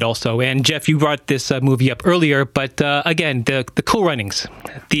memorable moment also. And Jeff, you brought this movie up earlier, but again, the Cool Runnings,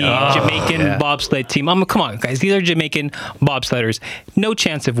 the Jamaican bobsled team. Come on, guys, these are Jamaican bobsledders. No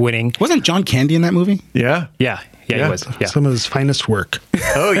chance of winning. Wasn't John Candy in that movie? Yeah. Yeah, he was. Yeah. Some of his finest work.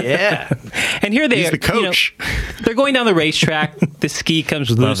 Oh yeah. And here they He's are. the coach. They're going down the racetrack. The ski comes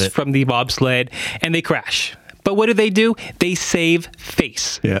loose it. from the bobsled, and they crash. But what do? They save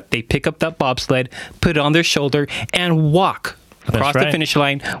face. Yeah. They pick up that bobsled, put it on their shoulder, and walk across the right. finish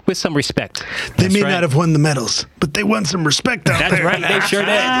line with some respect. They may right. not have won the medals, but they won some respect out That's there. right. They sure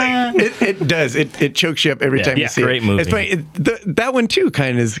did. It does. It chokes you up every time you see great it. movie. It's funny. That one too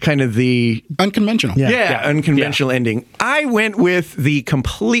is kind of the Unconventional. Yeah. unconventional ending. I went with the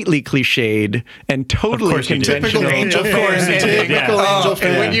completely cliched and totally course you did. conventional. Typical Angel Of course fan. you did. Typical Angel And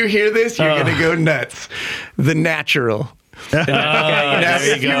fan. when you hear this, you're going to go nuts. The Natural. Now,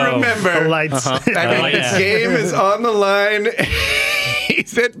 there if you you go. remember, The lights. I mean, yeah. this game is on the line.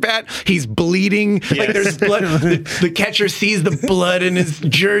 He's at bat. He's bleeding. Like there's blood. The catcher sees the blood in his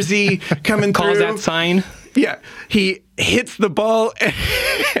jersey coming Calls through. that sign. Yeah, he hits the ball,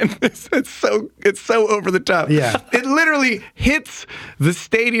 and it's so over the top. Yeah. It literally hits the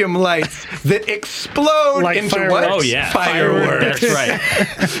stadium lights that explode Like into fireworks. what? Oh, yeah. Fireworks.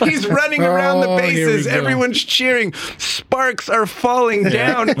 That's right. He's running around the Oh, here we bases. go. Everyone's cheering. Sparks are falling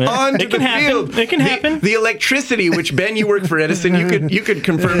down onto It can the happen. field. It can happen. The electricity, which Ben, you work for Edison, you could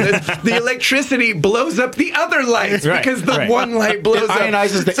confirm this. The electricity blows up the other lights Right, because the right. one light blows It up.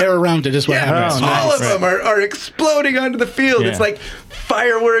 ionizes the air around it is what happens. All of them are exploding onto the field. Yeah. It's like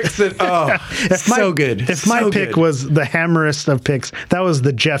fireworks and so good. If my So pick good. was the hammerest of picks, that was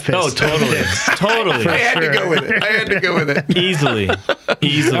the Jeff Hiss. Oh, totally. Totally. I had to go with it. Easily.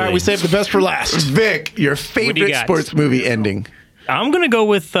 Easily. All right, we saved the best for last. Vic, your do you favorite got? sports movie ending. I'm gonna go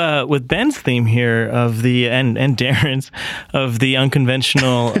with Ben's theme here of the and Darren's of the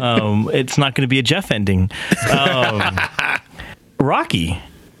unconventional. It's not going to be a Jeff ending. Rocky.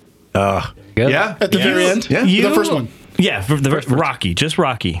 Yeah, At the very end? Yeah. The first one. Yeah, for the Rocky, just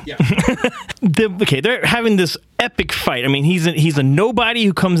Rocky. Yeah. They're having this epic fight. I mean, he's a nobody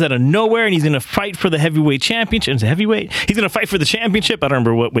who comes out of nowhere, and he's going to fight for the heavyweight championship. It's a heavyweight. He's going to fight for the championship. I don't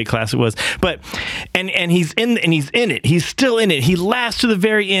remember what weight class it was, but and he's in it. He's still in it. He lasts to the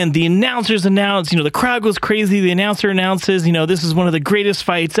very end. The announcers announce. The crowd goes crazy. The announcer announces. This is one of the greatest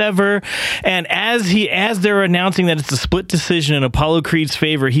fights ever. And as they're announcing that it's a split decision in Apollo Creed's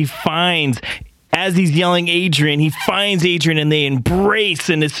favor, he finds. As he's yelling Adrian, he finds Adrian and they embrace,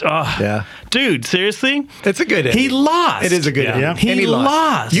 and it's Yeah. dude, seriously, It's a good ending. he lost. It is a good ending. Yeah. He And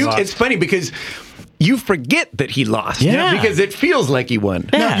lost. It's funny because you forget that he lost. Yeah. Because it feels like he won.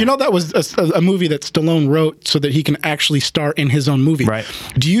 Yeah. Now, that was a movie that Stallone wrote so that he can actually star in his own movie. Right.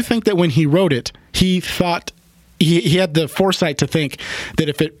 Do you think that when he wrote it, he thought he had the foresight to think that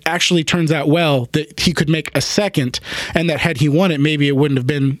if it actually turns out well, that he could make a second, and that had he won it, maybe it wouldn't have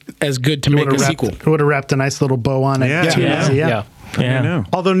been as good to make a sequel? It would have wrapped a nice little bow on it. Yeah. Too Yeah. easy, Yeah. I know.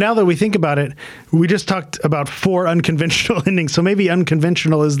 Although now that we think about it, we just talked about 4 unconventional endings, so maybe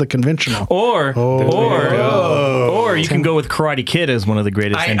unconventional is the conventional. Or you can go with Karate Kid as one of the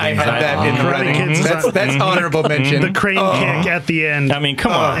greatest endings. I had that in the Karate running. Kid's That's honorable mention. The crane kick at the end. I mean,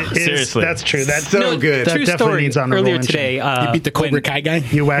 come on, is- seriously. That's true. That's So good. That True definitely story. needs honorable Earlier mention. today, He beat the Cobra when- Kai guy.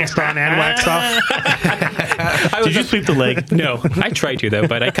 You waxed on and waxed off. Did you sweep the leg? No, I tried to though,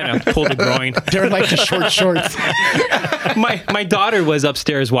 but I kind of pulled a groin. Darren liked his short shorts. My daughter was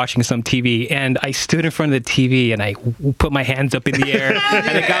upstairs watching some TV, and I stood in front of the TV and I put my hands up in the air,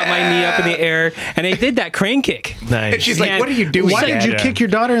 and I got my knee up in the air, and I did that crane kick. Nice. And she's like, And "What are you doing?" Why Dad?" did you kick your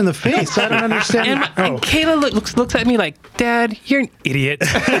daughter in the face? I don't understand. And Kayla looks at me like, "Dad, you're an idiot."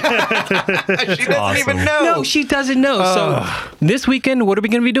 She doesn't awesome. even know. No, she doesn't know. So this weekend, what are we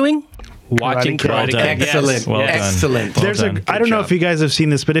going to be doing? Watching Kid. Well Karate done. Kid. Excellent. Yes. Well done. Excellent. Well There's done. I don't know job. if you guys have seen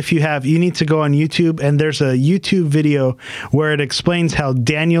this, but if you have, you need to go on YouTube, and there's a YouTube video where it explains how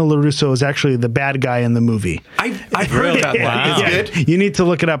Daniel LaRusso is actually the bad guy in the movie. I've heard Really? about that. Wow. It's Yeah. good. You need to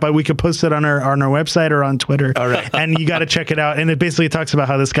look it up. We could post it on our website or on Twitter. All right. And you got to check it out. And it basically talks about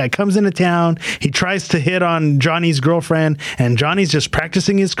how this guy comes into town. He tries to hit on Johnny's girlfriend, and Johnny's just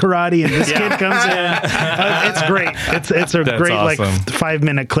practicing his karate. And this kid comes in. It's great. It's a That's great awesome. like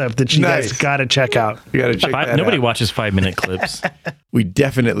 5-minute clip that you guys guys got to check out. You got to check that Nobody out. watches 5-minute clips. We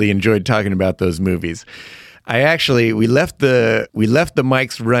definitely enjoyed talking about those movies. We left the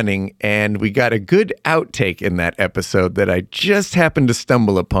mics running, and we got a good outtake in that episode that I just happened to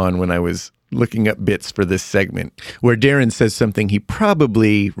stumble upon when I was looking up bits for this segment, where Darren says something he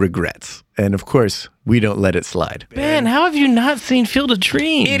probably regrets. And of course, we don't let it slide. Ben, how have you not seen Field of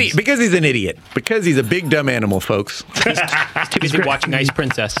Dreams? Idiot. Because he's an idiot. Because he's a big dumb animal, folks. He's too busy watching Ice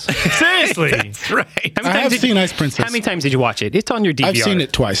Princess. Seriously. That's right. How many I have times did- seen Ice Princess. How many times did you watch it? It's on your DVR. I've seen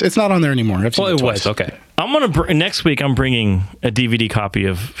it twice. It's not on there anymore. I've seen Well, it it twice. was. Okay. I'm gonna next week. I'm bringing a DVD copy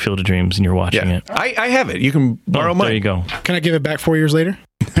of Field of Dreams, and you're watching Yeah. it. I have it. You can borrow mine. There you go. Can I give it back 4 years later?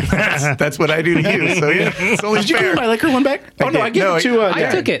 That's what I do to you. So yeah, it's only Did you give fair. my liquor one back? Oh, no, I gave No, it to I I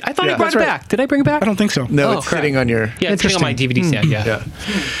Darren. took it. I thought I Yeah. brought it That's right. back. Did I bring it back? I don't think so. No, Oh, it's crap. sitting on your. Yeah, it's sitting on my DVD stand. Yeah. Yeah.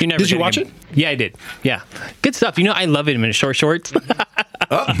 You never Did you did watch it? it? Yeah, I did. Yeah. Good stuff. You know, I love it in short shorts.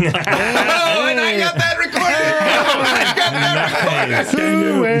 Oh, and I got that recorded.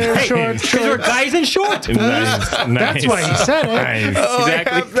 Who wears shorts? Because we're guys in shorts. Nice. That's why he said it. Nice. Oh,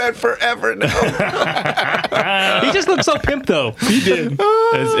 Exactly. I have that forever now. He just looks so pimp, though. He did.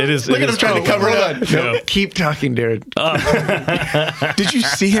 It is. Look at him trying to cover it up. No, No. keep talking, Darren. Did you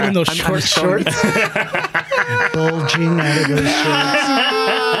see him in those short shorts? Bulging out of those shorts.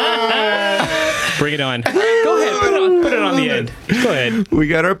 Bring it on. Go ahead. Put it on the end. Go ahead. We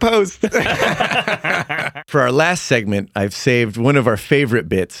got our post. For our last segment, I've saved one of our favorite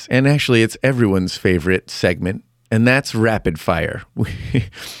bits, and actually it's everyone's favorite segment, and that's rapid fire.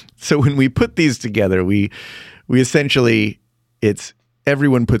 So when we put these together, we essentially, it's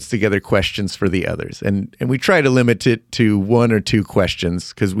everyone puts together questions for the others, and we try to limit it to 1 or 2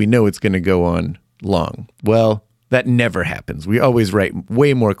 questions because we know it's going to go on long. Well, that never happens. We always write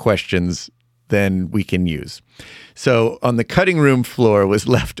way more questions than we can use. So on the cutting room floor was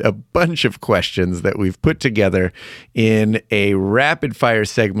left a bunch of questions that we've put together in a rapid fire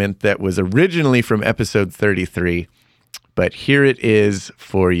segment that was originally from episode 33. But here it is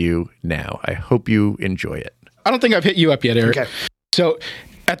for you now. I hope you enjoy it. I don't think I've hit you up yet, Eric. Okay. So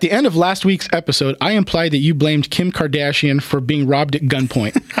at the end of last week's episode, I implied that you blamed Kim Kardashian for being robbed at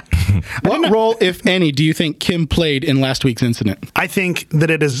gunpoint. What role, if any, do you think Kim played in last week's incident? I think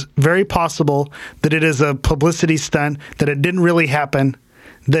that it is very possible that it is a publicity stunt, that it didn't really happen,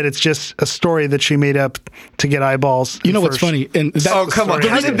 that it's just a story that she made up to get eyeballs. You know what's funny? And that's Oh, the come on.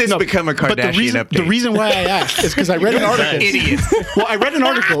 story. How did this become a But Kardashian the update? reason why I asked is because I read an article. Idiots. Well, I read an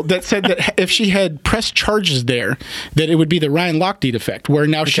article that said that if she had pressed charges there, that it would be the Ryan Lochte effect, where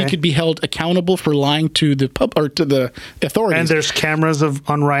now she Okay. could be held accountable for lying to the pub or to the authorities. And there's cameras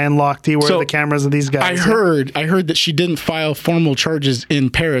on Ryan Lochte. Where So, are the cameras of these guys? I heard that she didn't file formal charges in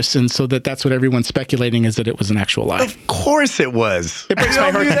Paris, and so that's what everyone's speculating is that it was an actual lie. Of course it was. It breaks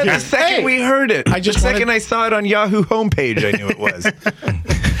I my heart knew to that hear. the second Hey, we heard it. I just the second wanted- I saw it on Yahoo homepage, I knew it was.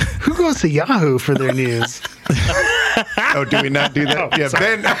 Who goes to Yahoo for their news? Oh, do we not do that? Yeah,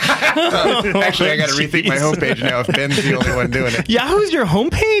 Ben. Actually, I got to rethink my homepage now if Ben's the only one doing it. Yahoo's your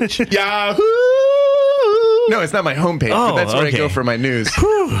homepage? Yahoo! No, it's not my homepage, but Oh, that's where I okay. go for my news. For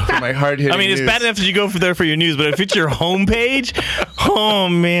my hard-hitting I mean, it's news. bad enough that you go there for your news, but if it's your homepage, oh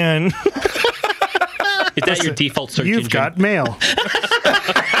man. Is that your default search You've engine? got mail.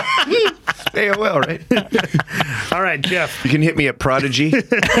 AOL, right? All right, Jeff. You can hit me at Prodigy.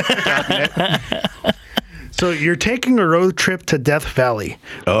 So you're taking a road trip to Death Valley.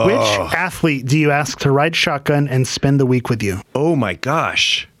 Oh. Which athlete do you ask to ride shotgun and spend the week with you? Oh my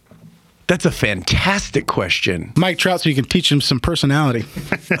gosh. That's a fantastic question. Mike Trout, so you can teach him some personality.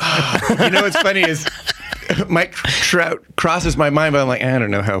 You know what's funny is Mike Trout crosses my mind, but I'm like, I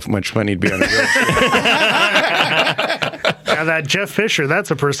don't know how much fun he'd be on the road trip. Now that Jeff Fisher,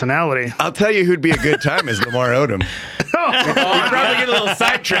 that's a personality. I'll tell you who'd be a good time is Lamar Odom. We'd probably get a little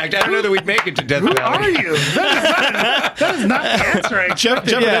sidetracked. I don't know that we'd make it to Death Who Valley. are you? That is not the answer. Jeff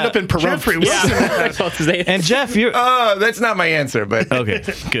would end up in Pahrump. Jeffrey Wilson. That's what to say. And Jeff, you're Oh, that's not my answer, but okay.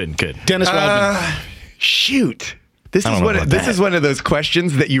 Good. Dennis Rodman. shoot. This I is don't know one. about This that. is one of those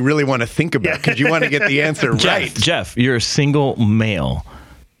questions that you really want to think about because you want to get the answer right. Jeff, you're a single male.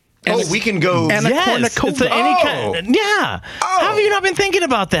 Oh, we can go. Anna Yes, Kournikova. it's any kind. Yeah. How have you not been thinking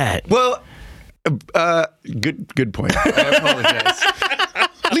about that? Well, good point. I apologize.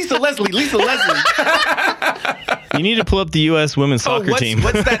 Lisa Leslie. You need to pull up the U.S. women's soccer team.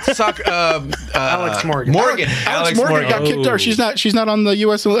 What's that soccer? Alex Morgan. Alex Morgan got kicked out. She's not on the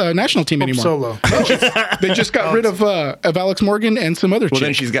U.S. national team anymore. Solo. They just got rid of Alex Morgan and some other Well, chick.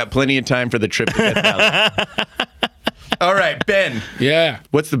 then she's got plenty of time for the trip to Death Valley. All right, Ben. Yeah.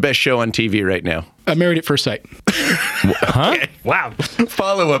 What's the best show on TV right now? Married at First Sight. Huh? Okay. Wow.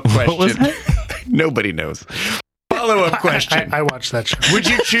 Follow-up question. What was that? Nobody knows. Follow-up question. I watched that show. Would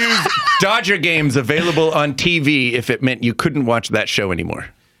you choose Dodger games available on TV if it meant you couldn't watch that show anymore?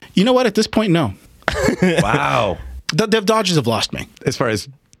 You know what? At this point, no. Wow. The Dodgers have lost me. As far as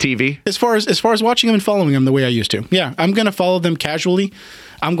TV? As far as watching them and following them the way I used to. Yeah, I'm going to follow them casually.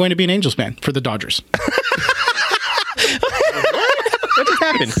 I'm going to be an Angels fan for the Dodgers. What just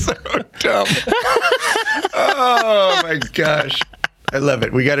happened? So dumb. Oh, my gosh. I love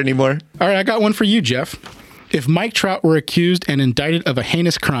it. We got any more? All right, I got one for you, Jeff. If Mike Trout were accused and indicted of a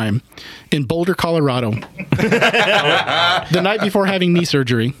heinous crime in Boulder, Colorado, the night before having knee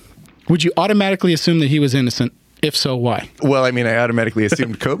surgery, would you automatically assume that he was innocent? If so, why? Well, I mean, I automatically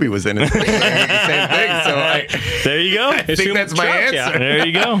assumed Kobe was innocent. I did the same thing, so There you go. I think that's my answer. Yeah, there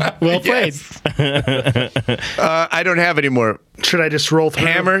you go. Well played. I don't have any more. Should I just roll through?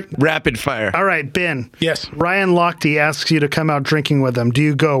 Hammer, rapid fire. All right, Ben. Yes. Ryan Lochte asks you to come out drinking with him. Do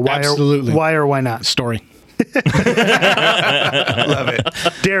you go? Why Absolutely. Why or why not? Story. Love it.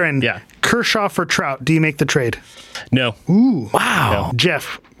 Darren. Yeah. Kershaw for Trout. Do you make the trade? No. Ooh. Wow.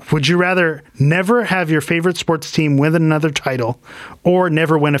 Jeff, would you rather never have your favorite sports team win another title or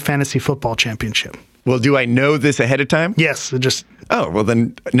never win a fantasy football championship? Well, do I know this ahead of time? Yes. Just Oh, well,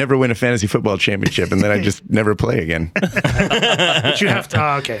 then never win a fantasy football championship, and then I just never play again. but you have to.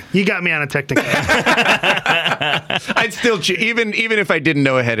 Oh, okay. You got me on a technical. I'd still even if I didn't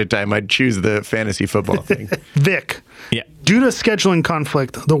know ahead of time, I'd choose the fantasy football thing. Vic. Yeah. Due to scheduling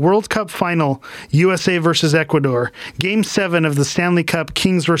conflict, the World Cup final, USA versus Ecuador, Game 7 of the Stanley Cup,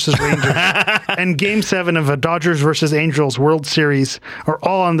 Kings versus Rangers, and Game 7 of a Dodgers versus Angels World Series are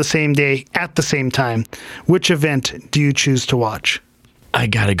all on the same day at the same time. Which event do you choose to watch? I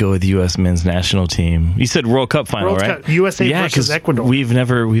gotta go with the U.S. men's national team. You said World Cup final, World right? Cup, USA versus 'cause Ecuador. We've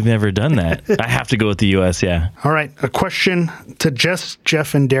never done that. I have to go with the U.S. Yeah. All right, a question to Jess,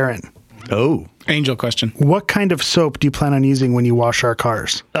 Jeff, and Darren. Oh. Angel question. What kind of soap do you plan on using when you wash our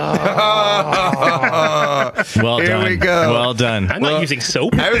cars? Well Here done. we go. Well done. I'm not using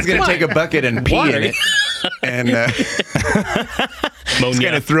soap. I was going to take a bucket and pee in it and just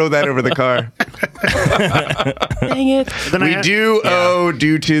going to throw that over the car. Dang it. Then We do owe,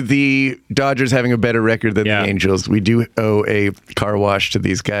 due to the Dodgers having a better record than Yeah. the Angels, we do owe a car wash to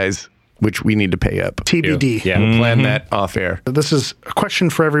these guys, which we need to pay up. TBD. Yeah. We'll plan that off air. This is a question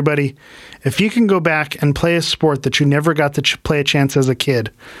for everybody. If you can go back and play a sport that you never got to play a chance as a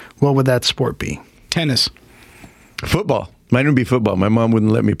kid, what would that sport be? Tennis. Football. Mine would be football. My mom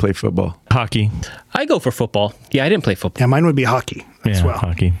wouldn't let me play football. Hockey. I go for football. Yeah, I didn't play football. Yeah, mine would be hockey as Yeah, well.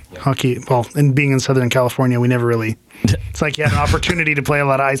 hockey. Hockey, well, and being in Southern California, we never really, it's like you had an opportunity to play a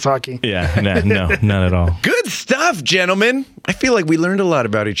lot of ice hockey. Yeah. No, not at all. Good stuff, gentlemen. I feel like we learned a lot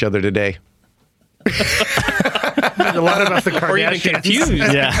about each other today. A lot about the Or even Kardashians. confused.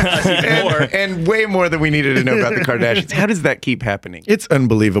 Yeah. And way more than we needed to know about the Kardashians. How does that keep happening? It's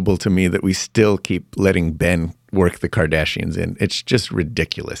unbelievable to me that we still keep letting Ben work the Kardashians in. It's just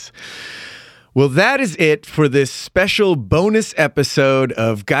ridiculous. Well, that is it for this special bonus episode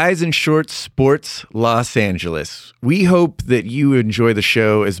of Guys in Shorts Sports Los Angeles. We hope that you enjoy the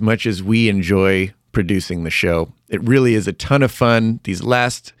show as much as we enjoy producing the show. It really is a ton of fun. These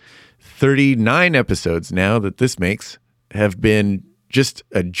last 39 episodes now that this makes have been just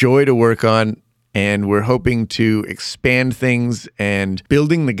a joy to work on, and we're hoping to expand things and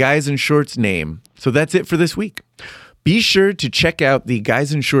building the Guys in Shorts name. So that's it for this week. Be sure to check out the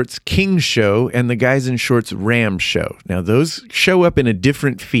Guys in Shorts King Show and the Guys in Shorts Ram Show. Now, those show up in a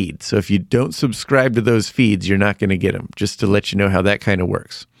different feed, so if you don't subscribe to those feeds, you're not going to get them, just to let you know how that kind of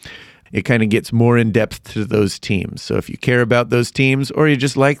works. It kind of gets more in depth to those teams. So if you care about those teams or you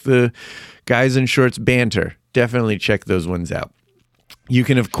just like the Guys in Shorts banter, definitely check those ones out. You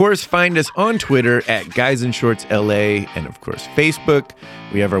can, of course, find us on Twitter at Guys in Shorts LA and, of course, Facebook.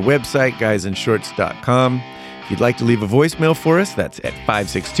 We have our website, guysinshorts.com. If you'd like to leave a voicemail for us, that's at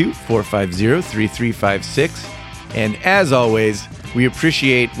 562-450-3356. And as always, we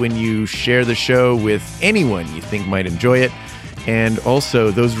appreciate when you share the show with anyone you think might enjoy it. And also,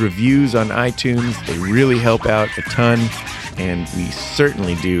 those reviews on iTunes, they really help out a ton, and we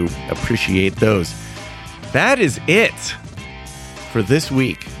certainly do appreciate those. That is it for this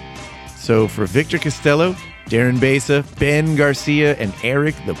week. So for Victor Costello, Darren Besa, Ben Garcia, and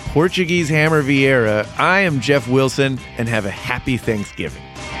Eric the Portuguese Hammer Vieira, I am Jeff Wilson, and have a happy Thanksgiving.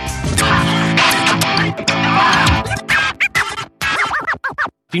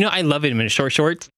 You know, I love it in short shorts.